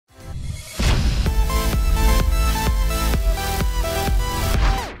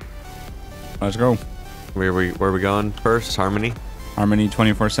Let's go. Where we going first? Harmony? Harmony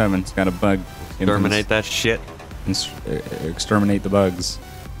 24/7. It's got a bug. Exterminate that shit. Exterminate the bugs.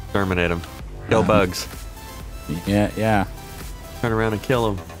 Exterminate them. Kill bugs. Yeah. Turn around and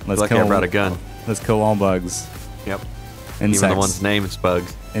kill them. Let's Lucky kill. I brought a gun. Let's kill all bugs. Yep. Insects. Even the one's name is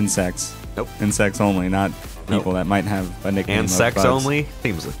bugs. Insects. Nope. Insects only, not people that might have a nickname. And of sex bugs. only?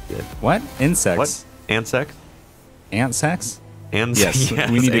 Seems legit. What? Insects? What? And sex? Ant sex? And Yes,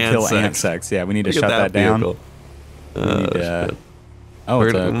 we need to kill ant sex. Yeah, we need to shut that down. Vehicle. We need to, oh, We're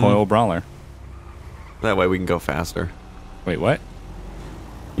it's a coil brawler. That way we can go faster. Wait, what?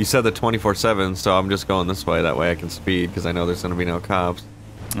 You said the 24/7, so I'm just going this way. That way I can speed because I know there's going to be no cops.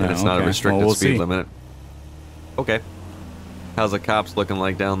 And it's not a restricted speed limit. Okay. How's the cops looking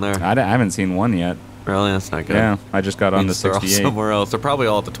like down there? I haven't seen one yet. Really? That's not good. Yeah, I just got on the They're all 68. somewhere else. They're probably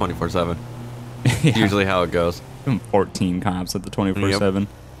all at the 24/7. Yeah. Usually how it goes. 14 cops at the 24/7.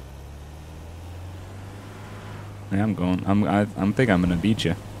 Yeah, I'm going. I'm think I'm gonna beat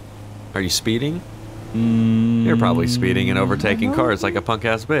you. Are you speeding? You're probably speeding and overtaking cars like a punk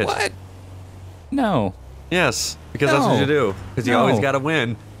ass bitch. What? No. Yes, because that's what you do. Because you always gotta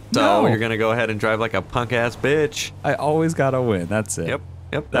win. So you're gonna go ahead and drive like a punk ass bitch. I always gotta win. That's it.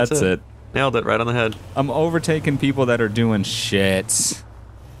 Yep. That's it. Nailed it right on the head. I'm overtaking people that are doing shit.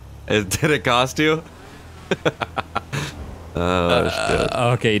 Did it cost you? Oh shit.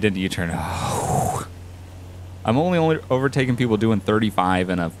 Okay, you did U-turn. Oh. I'm only overtaking people doing 35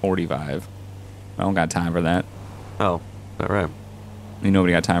 and a 45. I don't got time for that. Oh, is that right? Ain't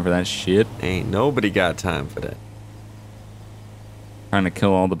nobody got time for that shit. Ain't nobody got time for that. Trying to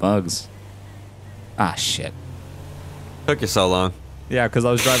kill all the bugs. Ah, shit. Took you so long. Yeah, because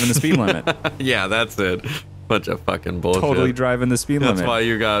I was driving the speed limit. Yeah, that's it. Bunch of fucking bullshit. Totally driving the speed limit. That's why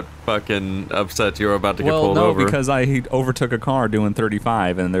you got fucking upset you were about to get pulled no, over. because I overtook a car doing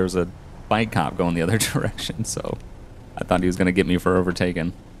 35 and there was a bike cop going the other direction, so I thought he was going to get me for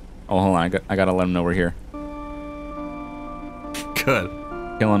overtaking. Oh, hold on. I got to let him know we're here. Good.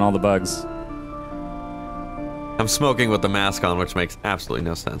 Killing all the bugs. I'm smoking with the mask on, which makes absolutely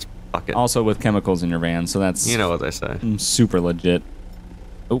no sense. Fuck it. Also with chemicals in your van, so that's... You know what they say. Super legit.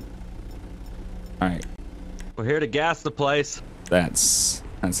 Oh. Alright. We're here to gas the place. That's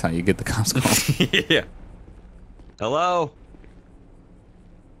how you get the cops called. Yeah. Hello?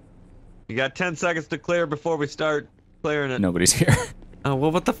 You got 10 seconds to clear before we start clearing it. Nobody's here. Oh,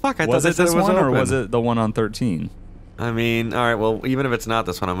 well, what the fuck? I Was thought it this one, or open. was it the one on 13? I mean, alright, well, even if it's not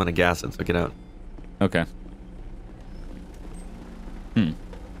this one, I'm gonna gas it, so get out. Okay.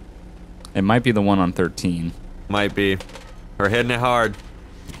 It might be the one on 13. Might be. We're hitting it hard.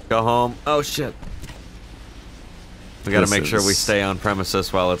 Go home. Oh, shit. We gotta make sure we stay on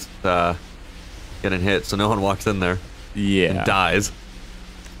premises while it's getting hit, so no one walks in there. Yeah. And dies.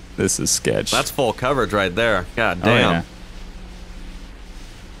 This is sketch. That's full coverage right there. God Oh, damn. yeah.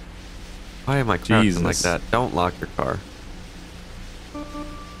 Why am I crouching Jesus. like that? Don't lock your car.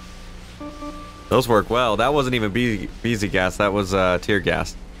 Those work well. That wasn't even beezy gas. That was tear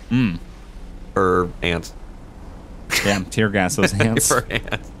gas. For ants. Yeah, tear gas those ants. For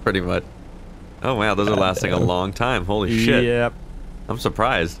ants, pretty much. Oh wow, those are lasting a long time. Holy shit. Yep. I'm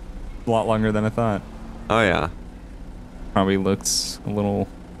surprised. A lot longer than I thought. Oh yeah. Probably looks a little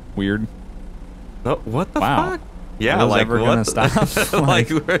weird. Oh, what the Wow. fuck? Yeah, Are those like ever what? gonna stop? Like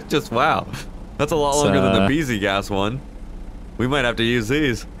we're just wow. That's a lot longer than the beezy gas one. We might have to use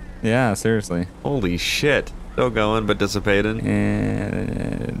these. Yeah, seriously. Holy shit. Still going, but dissipating.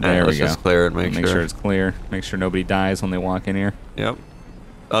 And there we let's go. just clear it, make sure. it's clear. Make sure nobody dies when they walk in here. Yep.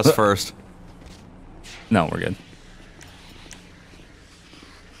 Us first. No, we're good.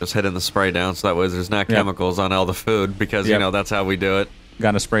 Just hitting the spray down so that way there's not chemicals on all the food because, you know, that's how we do it.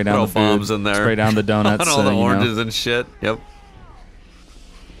 Got to spray down Throw the food, bombs in there. spray down the donuts. On all the you know. oranges and shit. Yep.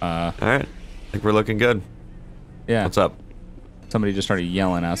 All right. I think we're looking good. Yeah. What's up? Somebody just started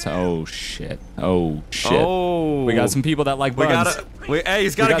yelling at us. Oh, shit. Oh, shit. Oh. We got some people that like bugs. Hey,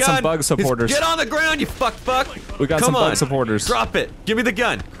 he's got a gun. We got some bug supporters. Get on the ground, you fuck. We got some bug supporters. Drop it. Give me the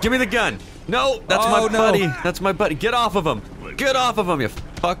gun. Give me the gun. No, that's my buddy. That's my buddy. Get off of him. Get off of him, you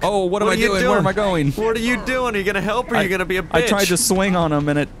fuck. Oh, what am I doing? Where am I going? What are you doing? Are you going to help or are you going to be a bitch? I tried to swing on him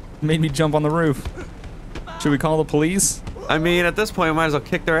and it made me jump on the roof. Should we call the police? I mean, at this point, we might as well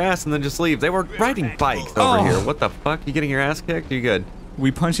kick their ass and then just leave. They were riding bikes over here. What the fuck? You getting your ass kicked? Are you good?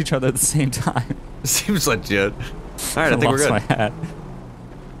 We punch each other at the same time. Seems legit. All right, I think we're good. My hat.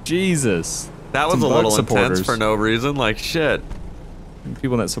 Jesus. That was a little intense for no reason. Like, shit.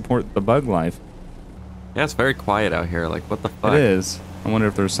 People that support the bug life. Yeah, it's very quiet out here. Like, what the fuck? It is. I wonder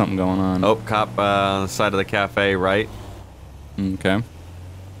if there's something going on. Oh, cop on the side of the cafe, right? Okay.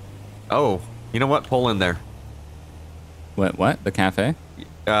 Oh, You know what? Pull in there. What? The cafe?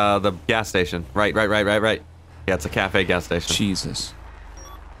 The gas station. Right. Yeah, it's a cafe gas station. Jesus.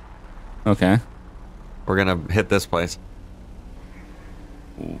 Okay. We're gonna hit this place.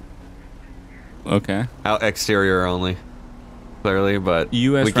 Okay. Out exterior only. Clearly, but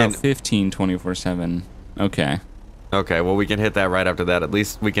US we Route can 15 24/7. Okay. Okay, well we can hit that right after that. At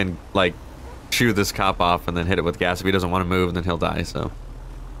least we can like shoo this cop off and then hit it with gas. If he doesn't want to move, then he'll die. So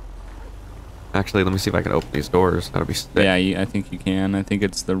actually, let me see if I can open these doors. That'll be sick. Yeah, I think you can. I think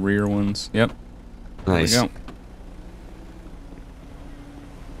it's the rear ones. Yep. Nice. There we go.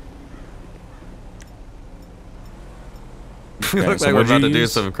 We Okay, look so like we're what'd you about to do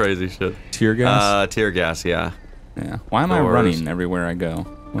use? some crazy shit. Tear gas? Tear gas, yeah. Yeah. Why am I Doors. running everywhere I go?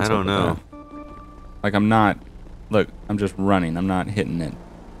 What's I don't up with know. that? Like I'm not. Look, I'm just running. I'm not hitting it.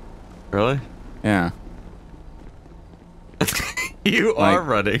 Really? Yeah. You Like, are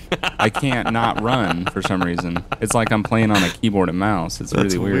running. I can't not run for some reason. It's like I'm playing on a keyboard and mouse. It's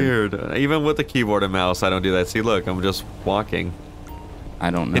That's really weird. Even with the keyboard and mouse, I don't do that. See, look, I'm just walking.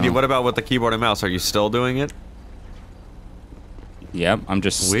 I don't know. What about with the keyboard and mouse? Are you still doing it? Yep, I'm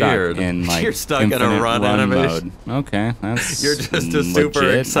just Weird. stuck in like You're stuck in a infinite run animation. mode. Okay, that's You're just a super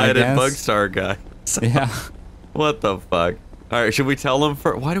legit, excited I guess. Bugstar guy. So, Yeah. what the fuck? All right, should we tell them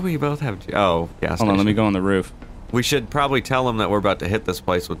for? Why do we both have? Oh, gas. Hold on, let station. me go on the roof. We should probably tell them that we're about to hit this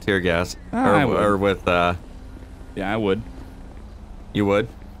place with tear gas, I would. or with. Yeah, I would. You would?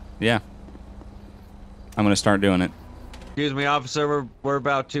 Yeah. I'm gonna start doing it. Excuse me, officer. We're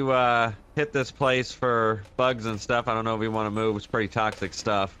about to hit this place for bugs and stuff. I don't know if we want to move. It's pretty toxic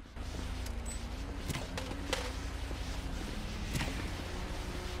stuff.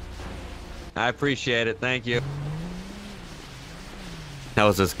 I appreciate it. Thank you. That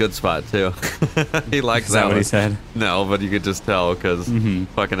was his good spot too. He likes Is that what one. he said? No, but you could just tell because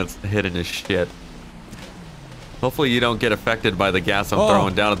fucking it's hitting his shit. Hopefully you don't get affected by the gas I'm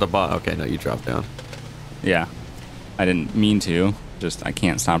throwing down at the bottom. Okay, no, you dropped down. Yeah. I didn't mean to. Just I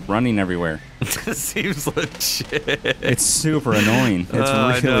can't stop running everywhere. Seems legit. It's super annoying. It's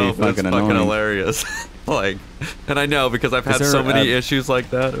I really know, but fucking it's annoying. fucking hilarious. Like, and I know because I've had there so many a- issues like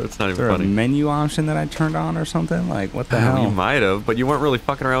that. It's not Is even there a funny. menu option that I turned on or something? Like what the You hell? might have, but you weren't really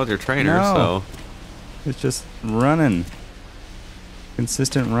fucking around with your trainer, No. so. It's just running.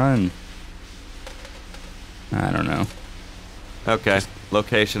 Consistent run. I don't know. Okay,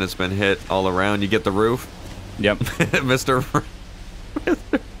 location has been hit all around. You get the roof, Yep. Mr.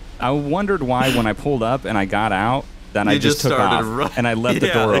 I wondered why when I pulled up and I got out, then I You just took started off running. and I left the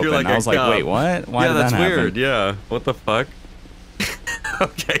Yeah, door you're open. like I a was like, cop. wait, what? Why Yeah, did that's that happen? weird. Yeah, what the fuck?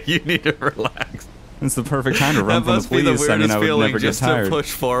 Okay, you need to relax. It's the perfect time to run That from the must be the police. I mean, weirdest I would feeling never get just to tired.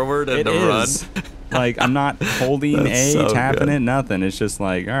 push forward and It to is. run. Like I'm not holding That's A, so tapping good. it, nothing. It's just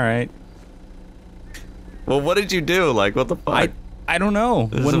like, all right. Well, what did you do? Like, what the fuck? I don't know.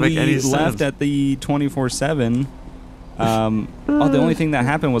 Doesn't When make any we left sense. at the 24/7, the only thing that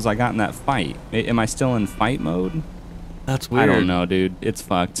happened was I got in that fight. Am I still in fight mode? That's weird. I don't know, dude. It's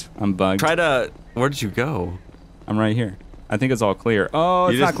fucked. I'm bugged. Try to. Where did you go? I'm right here. I think it's all clear. Oh,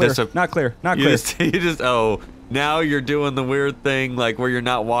 You it's not just clear. Not clear. Not You clear. just. Oh, now you're doing the weird thing, like where you're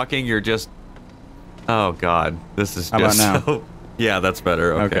not walking. You're just. Oh God, this is How about just. now? So, yeah, that's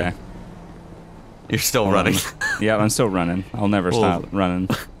better. Okay. You're still Hold on. running. Yeah, I'm still running. I'll never Well, stop running.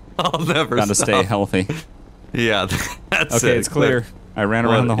 I'll never Got to stop. stay healthy. Yeah, that's Okay, it. it's clear. I ran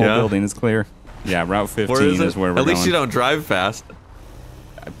around the whole Yeah? building. It's clear. Yeah, Route 15 Where is it? where we're At least going. you don't drive fast.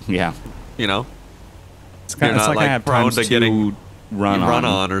 Yeah. You know, It's, kind You're it's not, like I like, have prone times to to getting- run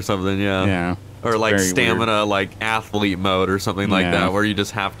on. or something. Yeah. Yeah. Or like Very stamina, like athlete mode or something like Yeah. that, where you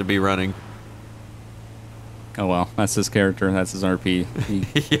just have to be running. Oh well, that's his character. That's his RP. He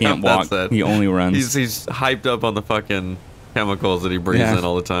Yeah, can't walk. that's it. He only runs. He's hyped up on the fucking chemicals that he breathes Yeah. in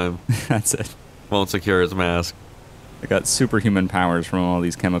all the time. That's it. Won't secure his mask. I got superhuman powers from all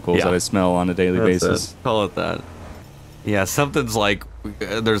these chemicals Yeah. that I smell on a daily basis. Call it that. Yeah, something's like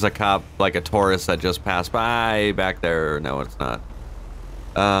there's a cop, like a tourist that just passed by back there. No, it's not.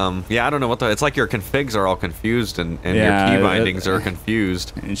 Yeah, I don't know what it's like. Your configs are all confused, and Yeah, your key bindings are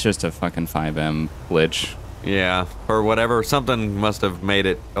confused. It's just a fucking 5M glitch. Yeah, or whatever. Something must have made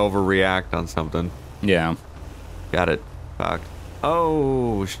it overreact on something. Yeah. Got it. Fucked.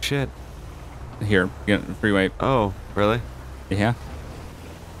 Oh shit. Here, get freeway. Oh, really? Yeah.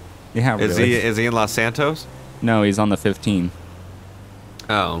 Yeah, Is really. he in Los Santos? No, he's on the 15.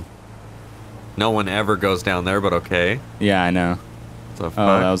 Oh. No one ever goes down there, but okay. Yeah, I know. The fuck?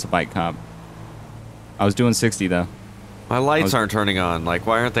 Oh, that was a bike cop. I was doing 60 though. My lights aren't turning on. Like,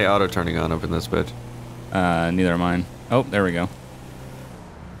 why aren't they auto turning on up in this bitch? Neither are mine. Oh, there we go. Oh, there we go. There we go.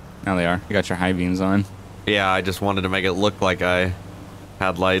 What is it? At least you don't drive fast. Now they are. You got your high beams on. Yeah, I just wanted to make it look like I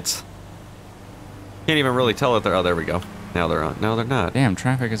had lights. Can't even really tell if they're... Oh, there we go. Now they're on. No, they're not. Damn,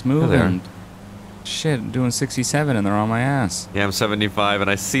 traffic is moving. Shit, I'm doing 67 and they're on my ass. Yeah, I'm 75 and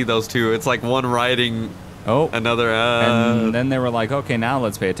I see those two. It's like one riding another... And then they were like, okay, now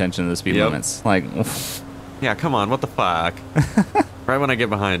let's pay attention to the speed limits. Like... Yeah, come on, what the fuck? Right when I get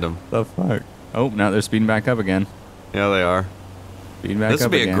behind them. The fuck? Oh, now they're speeding back up again. Yeah, they are. Speeding back this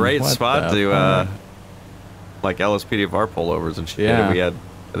up would be again. A great What spot to, like LSPDFR pullovers and shit. Yeah. If we had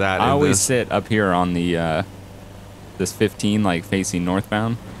that. I always sit up here on the, this 15, like facing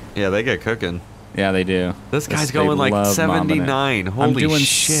northbound. Yeah, they get cooking. Yeah, they do. This guy's going like 79. Holy I'm doing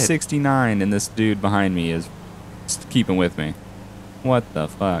shit. 69, and this dude behind me is keeping with me. What the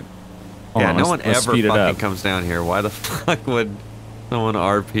fuck? Hold on, no one let's ever speed it fucking up. comes down here. Why the fuck would someone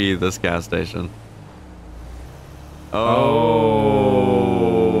RP this gas station?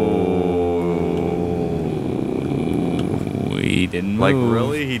 Oh. He didn't move. Like,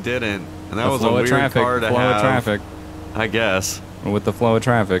 really? He didn't. And that was a weird car to have. Flow of traffic. I guess. With the flow of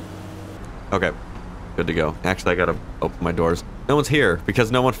traffic. Okay. Good to go. Actually, I gotta open my doors. No one's here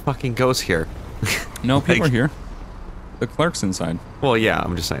because no one fucking goes here. No, people are here. The clerk's inside. Well, yeah,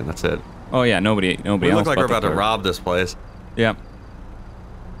 I'm just saying, that's it. Oh, yeah, nobody else. We look like but we're the about to clerk. rob this place. Yep.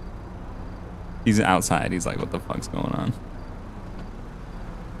 He's outside. He's like, what the fuck's going on?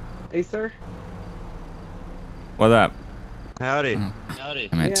 Hey, sir. What up? Howdy. Howdy.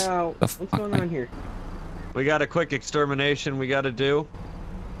 Damn it. Yeah, The what's fuck, going on here? We got a quick extermination we gotta do.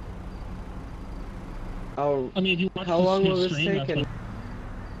 Oh, I mean, if you watch how the long will this stream, take? that's And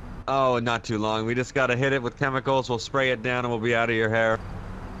Oh, not too long. We just gotta hit it with chemicals. We'll spray it down and we'll be out of your hair.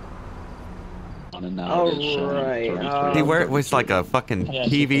 on and now Oh, it's showing right. 33. Hey, where was like a fucking Yeah,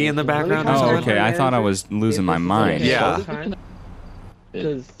 TV in the background or Oh, something? okay. I thought I was losing my mind. Yeah.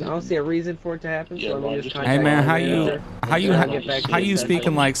 Because I don't see a reason for it to happen. Yeah, So let me Roger. just Hey contact man, my how you manager, how you and I'll get back to how you you then.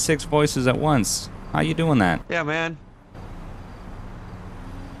 speaking like 6 voices at once? How you doing that? Yeah, man.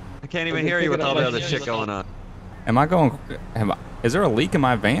 I can't even Is it hear you with picking all up the my other shit going on. Am I going? Is there a leak in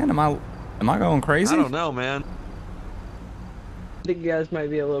my van? Am I going crazy? I don't know, man. I think you guys might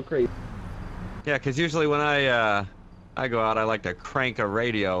be a little crazy. Yeah, 'cause usually when I go out, I like to crank a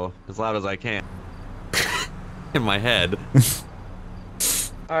radio as loud as I can. In my head.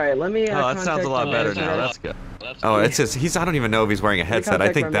 All right, let me. Oh, that sounds a lot better now. That's good. Oh, it's just I don't even know if he's wearing a headset.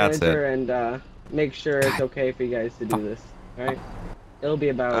 I think that's it. And make sure it's okay for you guys to do this. All right. It'll be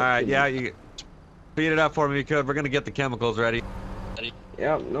about. All right, 2 yeah, minutes. you speed it up for me if you could. We're gonna get the chemicals ready.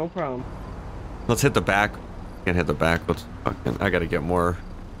 Yep, no problem. Let's hit the back. Can't hit the back. Let's fucking. I gotta get more.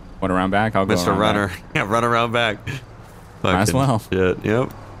 What, around back? I'll go Mr. around Runner. back. Yeah, run around back. Might as Fucking well. Shit.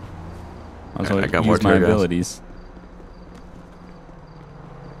 Yep. I was I got got more use my tear gas. abilities.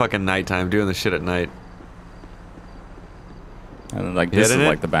 Fucking nighttime. Doing the shit at night. And like this is Hitting it?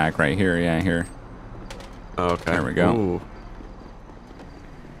 like the back right here. Yeah, here. Okay. There we go. Ooh.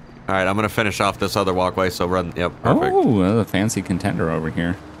 All right, I'm gonna finish off this other walkway. So run. Yep. Perfect. Oh, another fancy contender over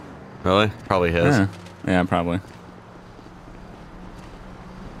here. Really? Probably his. Yeah, probably.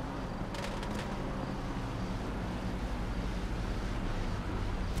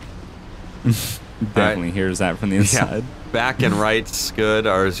 Definitely hears that from the inside. Yeah. Back and right's good,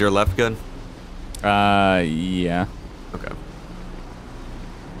 or is your left good? Yeah. Okay.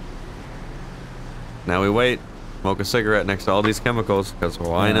 Now we wait. Smoke a cigarette next to all these chemicals, because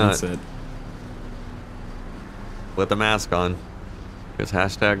why Yeah, not? That's it. With the mask on. Because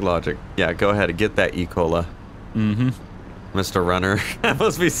hashtag logic. Yeah, go ahead and get that E. Cola. Mm-hmm. Mr. Runner. That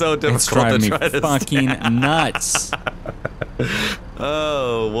must be so difficult It's driving to me try to fucking stand. nuts.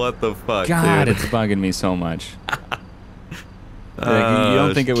 Oh, what the fuck, God, dude. it's bugging me so much. Like, you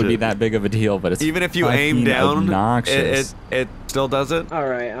don't think it would be shit. that big of a deal, but it's Even if you aim fucking down, obnoxious. it still does it? All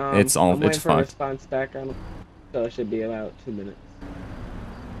right. It's all- I'm waiting it's for a fucked. response back on. So it should be about 2 minutes.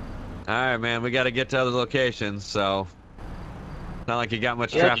 Alright, man, we gotta get to other locations, so... Not like you got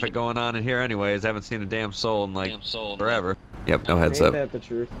much Yeah. traffic going on in here anyways. Haven't seen a damn soul in like forever. Yep, no heads Ain't up. that the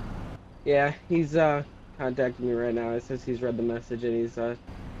truth? Yeah, he's contacting me right now. It says he's read the message and he's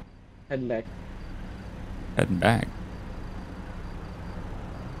heading back. Heading back.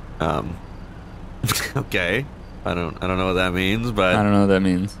 Okay. I don't know what that means, but I don't know what that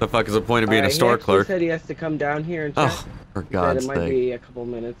means. the fuck is the point of being a He store actually clerk? said he has to come down here and check. Oh, for He said God's it might sake. be a couple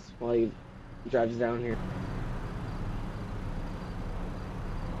minutes while he drives down here.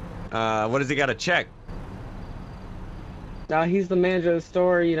 What does he gotta check? Now he's the manager of the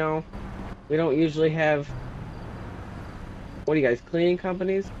store. You know, we don't usually have. What are you guys, cleaning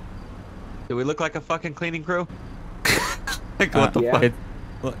companies? Do we look like a fucking cleaning crew? Like what the yeah.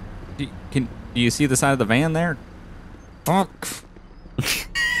 fuck? Do you see the side of the van there? Fuck.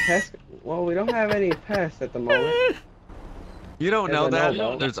 Pest? Well, we don't have any pests at the moment. You don't know There's a that?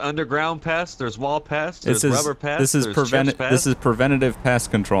 no-no. There's underground pests, there's wall pests, there's rubber pests, This is there's chips pests. This is preventative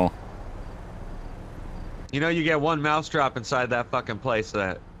pest control. You know, you get one mouse drop inside that fucking place,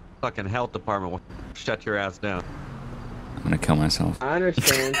 that fucking health department will shut your ass down. I'm gonna kill myself. I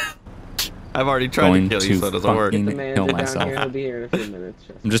understand. I've already tried to kill you, so it doesn't work. Get the Kill manager down myself. here. He'll be here in a few minutes.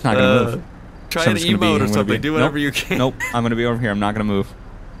 I'm just not gonna move. Try So an I'm just gonna be- emote I'm or gonna something. be- Do whatever nope, you can. Nope, I'm gonna be over here. I'm not gonna move.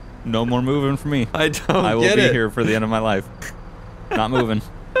 No more moving for me. I don't I will get be it. here for the end of my life. Not moving.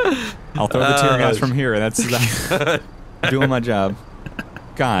 I'll throw the tear gas from here. That's doing my job.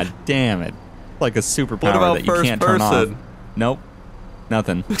 God damn it! Like a superpower What about that you first can't turn off. person? Nope.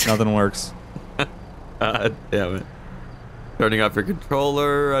 Nothing. Nothing works. God damn it. Turning off your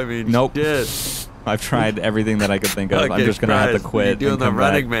controller, I mean, Nope. shit. I've tried everything that I could think of. I'm Okay, just gonna have to Christ, quit. You're doing and the come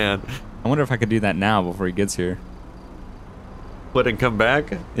running back. man. I wonder if I could do that now before he gets here. Quit and come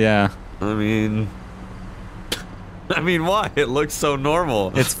back? Yeah. I mean, why? It looks so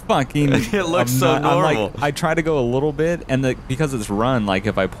normal. It's fucking. It looks so I'm normal. like, I try to go a little bit, and because it's run, like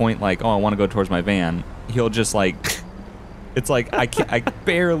if I point like, oh, I want to go towards my van, he'll just like. It's like I can't. I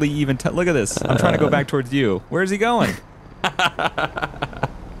barely even. Look at this. I'm trying to go back towards you. Where's he going?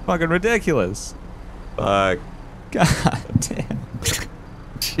 Fucking ridiculous. Fuck. God damn.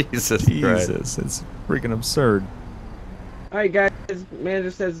 Jesus Christ. Jesus, it's freaking absurd. All right, guys.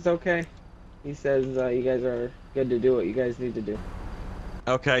 Manager says it's okay. He says you guys are good to do what you guys need to do.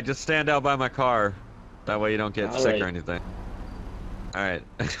 Okay, just stand out by my car. That way you don't get All sick right. or anything. Alright.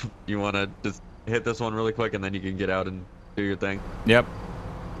 You want to just hit this one really quick and then you can get out and do your thing? Yep.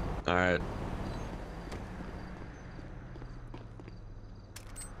 Alright.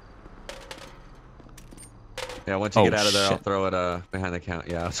 Yeah, once you Oh, get out of there, I'll shit. throw it behind the counter.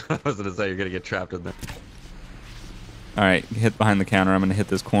 Yeah, I was gonna say you're gonna get trapped in there. All right, hit behind the counter. I'm gonna hit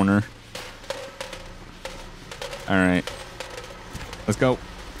this corner. All right, let's go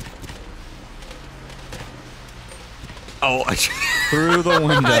Oh, through the I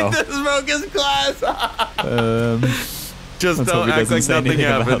window. just broke his glass. Just Let's hope don't he act doesn't like say nothing anything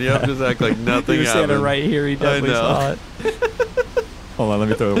about happened. Yep, that. just act like nothing He was happened. standing right here. He definitely know. saw it. Hold on, let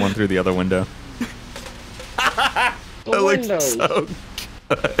me throw one through the other window. The That looks windows. so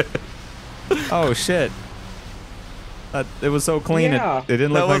good. Oh shit! It was so clean. Yeah. It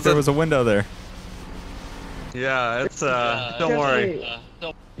didn't That look like was there a- was a window there. Yeah, it's don't Just worry.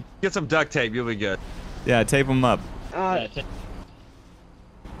 wait. Get some duct tape, you'll be good. Yeah, tape them up. All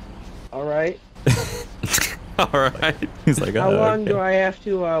right. All right. He's like, How oh, long okay. do I have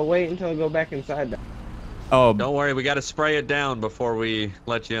to wait until I go back inside? Oh, Don't worry, we got to spray it down before we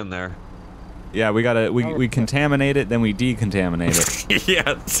let you in there. yeah, we contaminate it, then we decontaminate it. Yeah,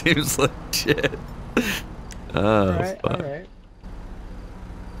 it seems legit. All Oh, right. All fuck. right.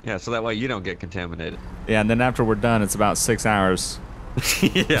 Yeah, so that way you don't get contaminated. Yeah, and then after we're done, it's about 6 hours.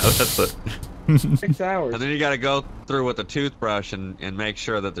 Yeah, that's it. 6 hours. And then you got to go through with a toothbrush and make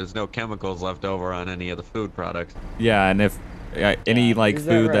sure that there's no chemicals left over on any of the food products. Yeah, and if any like Is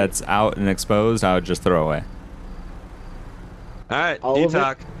that food right? that's out and exposed, I would just throw away. All right, All of it?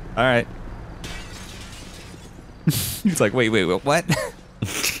 detox. All right. He's like, wait, what?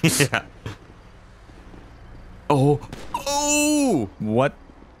 Yeah. Oh, What?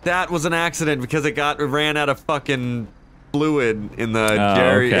 that was an accident because it ran out of fucking fluid in the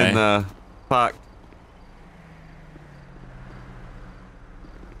Oh, okay. in the pot.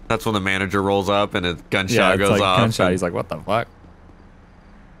 That's when the manager rolls up and a gunshot Yeah, it's goes like off. gunshot. and He's like, what the fuck?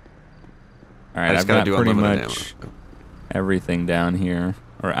 All I right, just I've gotta got do pretty unlimited much ammo. everything down here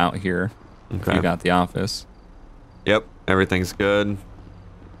or out here. Okay. You got the office. Yep, everything's good.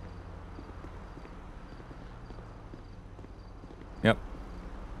 Yep.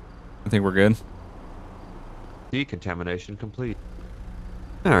 I think we're good. Decontamination complete.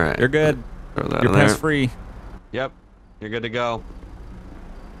 All right. You're good. Throw that You're in there. pest free. Yep, you're good to go.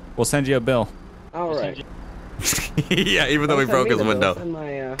 We'll send you a bill. All right. Yeah, even though we Don't send broke me his the bill, window. Send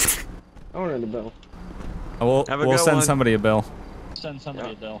my owner the bill. We'll Have a good send one. somebody a bill. Send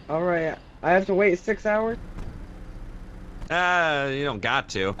somebody a bill. All right. I have to wait 6 hours. You don't got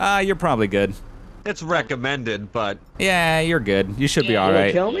to. You're probably good. It's recommended, but Yeah, you're good. You should be Yeah, all Will it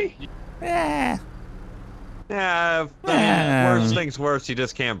right. kill me? Yeah. yeah, Yeah. worst things worse, you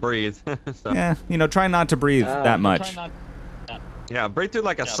just can't breathe. So, Yeah. You know, try not to breathe that much. Try not- yeah, breathe through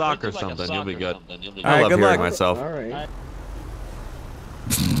like a yeah, sock breathe or through like a something. You'll be sock or good. something, you'll be All I right, love good hearing luck. myself. All right.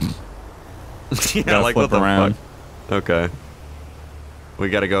 Yeah, Gotta like flip what the around. fuck? Okay. We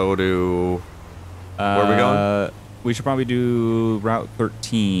gotta go to. Where are we going? We should probably do Route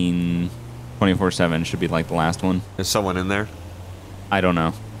 13 24/7. Should be like the last one. Is someone in there? I don't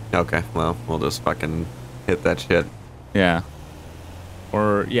know. Okay, well, we'll just fucking hit that shit. Yeah.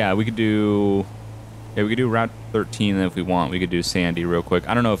 Or, yeah, we could do... Yeah, we could do Route 13 if we want. We could do Sandy real quick.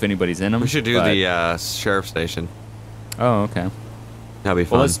 I don't know if anybody's in them. We should do the sheriff station. Oh, okay. That'll be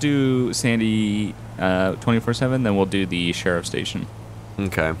fun. Well, let's do Sandy 24/7, then we'll do the sheriff station.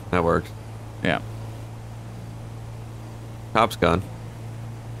 Okay, that works. Yeah. Cop's gone.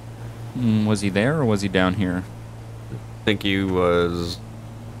 Was he there or was he down here? I think he was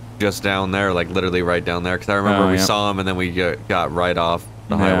just down there, like literally right down there. Because I remember we saw him and then we got right off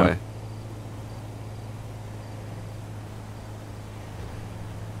the highway.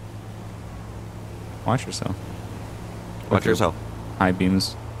 Watch yourself. Watch yourself. High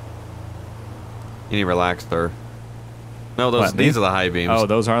beams. You need to relax, sir. No, these are the high beams. Oh,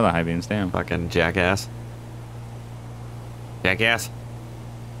 those are the high beams. Damn. Fucking jackass. Jackass.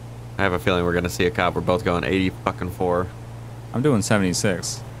 I have a feeling we're gonna see a cop. We're both going 80 fucking 4. I'm doing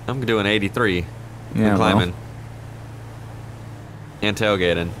 76. I'm doing 83. Yeah, I'm climbing. And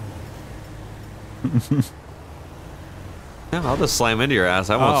tailgating. No, I'll just slam into your ass.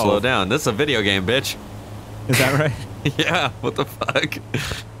 I won't slow down. This is a video game, bitch. Is that right? Yeah, what the fuck?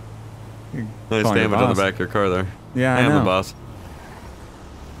 Nice damage on the back of your car there. Yeah, I am the boss.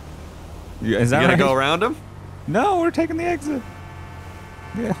 Is that you gonna right? go around him? No, we're taking the exit.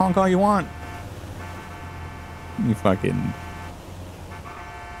 Yeah, honk all you want. You fucking...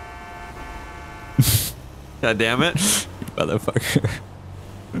 God damn it. You motherfucker.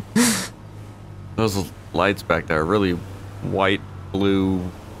 Those lights back there are really white, blue,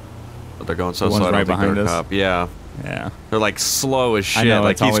 but they're going so slow. I don't think they're a cop. Yeah. Yeah. They're like slow as shit. I know,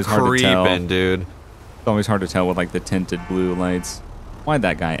 like it's always hard to tell. Dude. It's always hard to tell with like the tinted blue lights. Why'd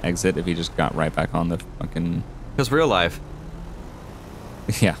that guy exit if he just got right back on the fucking... Because real life.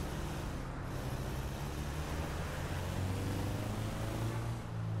 Yeah.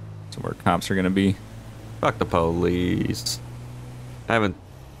 So where cops are gonna be. Fuck the police.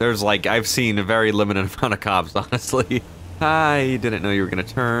 There's like, I've seen a very limited amount of cops, honestly. I didn't know you were gonna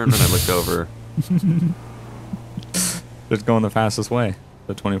turn, and I looked over. Just going the fastest way,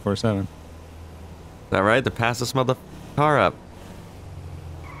 the 24/7. Is that right? The fastest mother car up.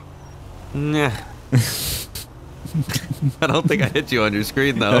 Nah. I don't think I hit you on your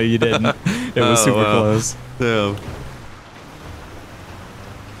screen, though. No, you didn't. It was super close. Yeah.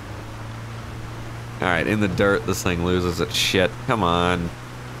 Alright, in the dirt, this thing loses its shit. Come on.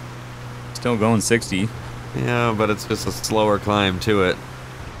 Still going 60. Yeah, but it's just a slower climb to it.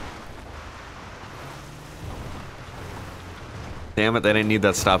 Damn it, they didn't need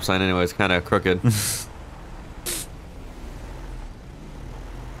that stop sign anyway. It's kind of crooked.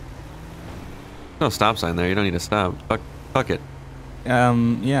 No stop sign there. You don't need to stop. Fuck it.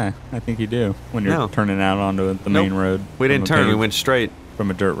 Yeah, I think you do when you're turning out onto the main road. We didn't turn. We went straight. From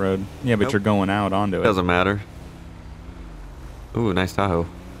a dirt road. Yeah, but you're going out onto it. Doesn't matter. Ooh, nice Tahoe.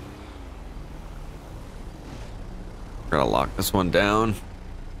 Gotta lock this one down.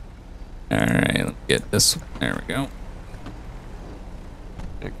 Alright, let's get this. There we go.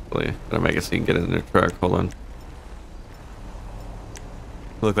 Actually, gotta make it so you can get in the truck. Hold on.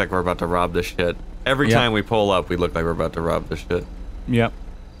 Look like we're about to rob this shit. Every time we pull up, we look like we're about to rob this shit. Yep.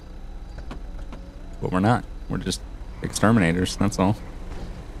 But we're not. We're just exterminators, that's all.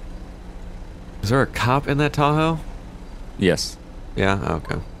 Is there a cop in that Tahoe? Yes. Yeah?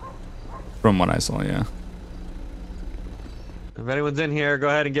 Okay. From what I saw, yeah. If anyone's in here, go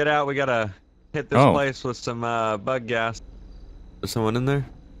ahead and get out. We gotta hit this place with some bug gas. Is someone in there?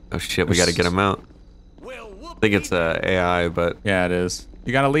 Oh shit, we gotta get him out. I think it's AI, but... Yeah, it is.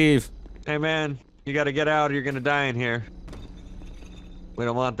 You gotta leave. Hey man, you gotta get out or you're gonna die in here. We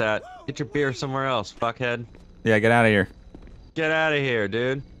don't want that. Get your beer somewhere else, fuckhead. Yeah, get out of here. Get out of here,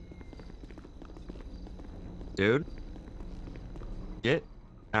 dude. Dude? Get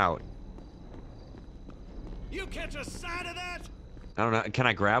out. You catch a sight of that? I don't know. Can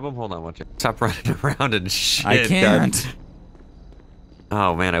I grab him? Hold on, watch it. Stop running around and shit. I can't. God.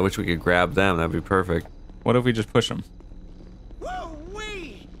 Oh man, I wish we could grab them. That'd be perfect. What if we just push them?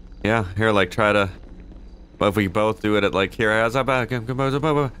 Woo-wee! Yeah, here, like, try to... But if we both do it at, like, here,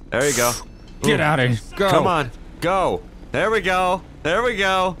 there you go. Get out of here. Go. Come on. Go. There we go. There we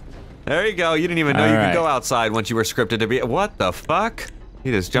go. There you go. You didn't even know you could go outside once you were scripted to be... What the fuck?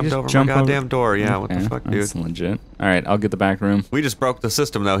 He just jumped over my goddamn door. Yeah, what the fuck, dude? That's legit. All right, I'll get the back room. We just broke the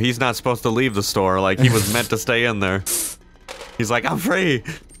system, though. He's not supposed to leave the store. Like, he was meant to stay in there. He's like, I'm free.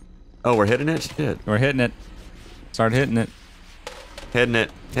 Oh, we're hitting it? Shit. We're hitting it. Start hitting it. Hitting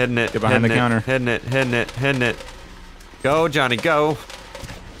it. Hitting it. Get behind the counter. Hitting it. Hitting it. Hitting it. Go, Johnny, go.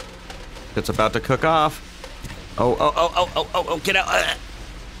 It's about to cook off. Oh, get out.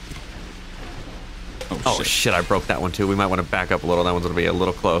 Oh, shit, I broke that one too. We might want to back up a little. That one's going to be a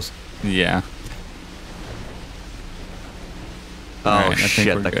little close. Yeah. Oh, right,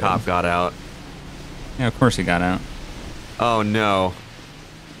 shit, the cop got out. Yeah, of course he got out. Oh, no.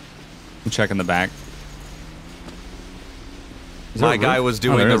 I'm checking the back. My guy was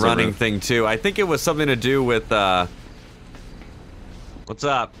doing the running thing too. I think it was something to do with, what's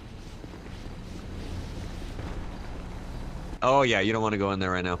up? Oh, yeah, you don't want to go in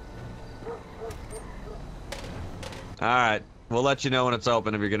there right now. Alright, we'll let you know when it's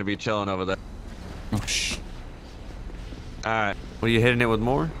open if you're going to be chilling over there. Oh, shh. Alright, what are you hitting it with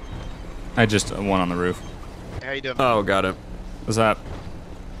more? I just one on the roof. How you doing? Oh, got it. What's up?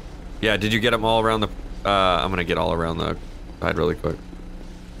 Yeah, did you get them all around the, I'm going to get all around the side really quick.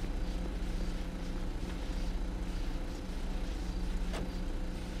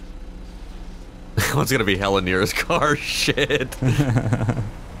 One's going to be hella near his car, shit. He's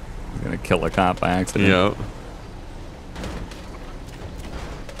gonna kill a cop by accident. Yep.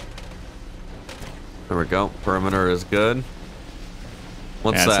 There we go. Perimeter is good.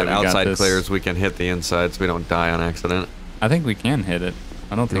 Once that outside clears, we can hit the inside so we don't die on accident. I think we can hit it.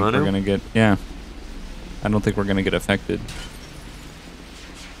 I don't think we're gonna get. Yeah. I don't think we're gonna get affected.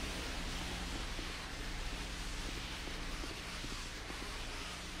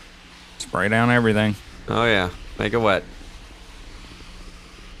 Spray down everything. Oh yeah, make it wet.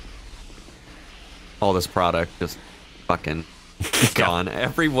 All this product just fucking gone.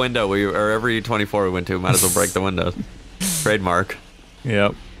 Every window or every 24 we went to, might as well break the windows. Trademark.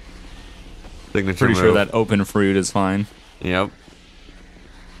 Yep. Signature Pretty move. sure that open fruit is fine. Yep.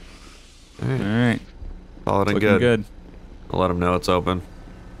 All right. Solid and Looking good. good. I'll let them know it's open.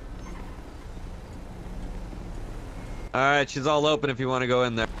 Alright, she's all open if you want to go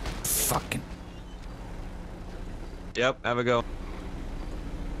in there. Fucking. Yep, have a go.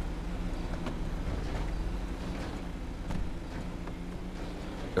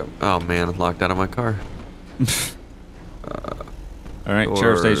 Oh man, I'm locked out of my car. All right,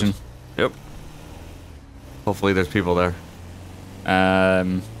 sheriff station. Yep. Hopefully there's people there.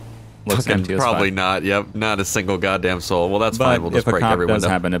 Looks Fucking empty as probably fuck. not. Yep, not a single goddamn soul. Well, that's But fine. We'll just break every window. if a cop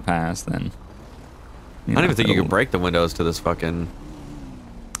does happen to pass, then. I don't even think you can break the windows to this fucking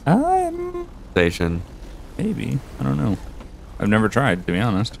station. Maybe. I don't know. I've never tried, to be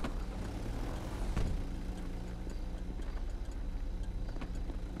honest.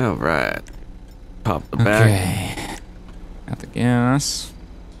 All right. Pop the back. Okay. Got the gas.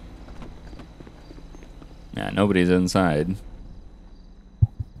 Yeah, nobody's inside.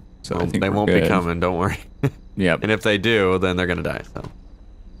 So I think they won't be coming. Don't worry. Yep. And if they do, then they're gonna die. So.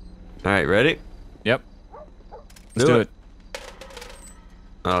 All right, ready? Yep. Let's do it.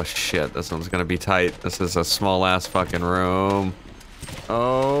 Oh shit, this one's gonna be tight. This is a small ass fucking room.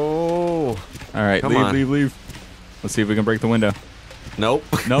 Oh. All right, Come on. leave. Let's see if we can break the window. Nope.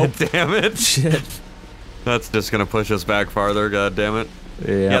 Nope. Damn it. Shit. That's just gonna push us back farther. God damn it.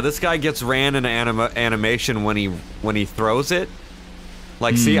 Yeah, this guy gets ran in animation when he throws it.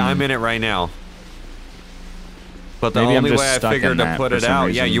 Like, see, I'm in it right now. But the Maybe only way I figured to put it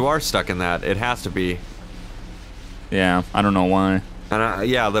out, yeah, reason. you are stuck in that. It has to be. Yeah, I don't know why. And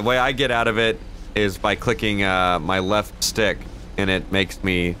yeah, the way I get out of it is by clicking my left stick, and it makes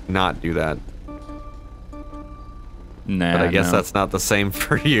me not do that. Nah, but I guess that's not the same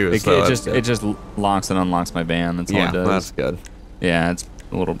for you. It just locks and unlocks my van. That's all it does. Yeah, that's good. Yeah, it's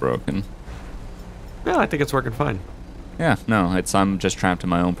a little broken. Yeah, I think it's working fine. Yeah, no, I'm just trapped in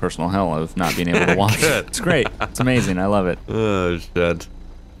my own personal hell of not being able to watch. Good. It's great. It's amazing. I love it. Oh shit.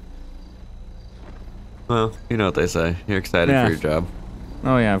 Well, you know what they say. You're excited for your job.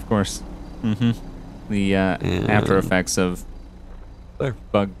 Oh yeah, of course. The after effects of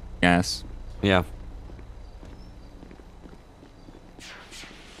bug gas. Yeah.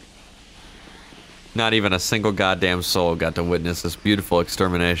 Not even a single goddamn soul got to witness this beautiful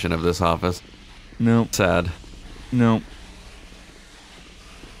extermination of this office. No. Sad. No.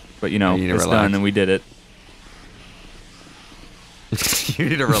 But you know, it's done and we did it. You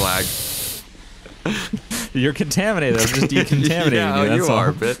need to relax. You're contaminated. I'm just decontaminating yeah, you. That's you all.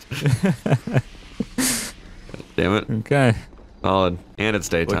 are, bitch. Damn it. Okay. Solid. And it's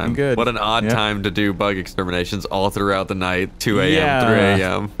daytime. Looking good. What an odd time to do bug exterminations all throughout the night. 2 a.m., Yeah. 3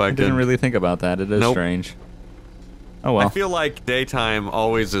 a.m. I didn't really think about that. It is strange. Oh well. I feel like daytime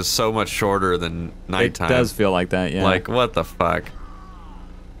always is so much shorter than nighttime. It does feel like that, yeah. Like, what the fuck?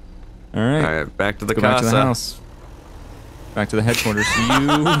 All right. All right, back to the Go casa. back to the house. Back to the headquarters. See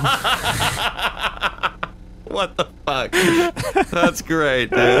you. What the fuck? fuck? That's great,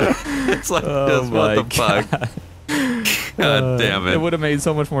 dude. It's like, just what the fuck? God damn it. It would have made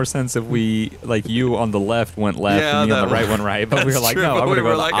so much more sense if we, like, you on the left went left and me on the right went right. But we were like, no, I'm going to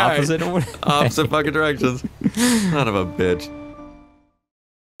go the opposite. Opposite fucking directions. Son of a bitch.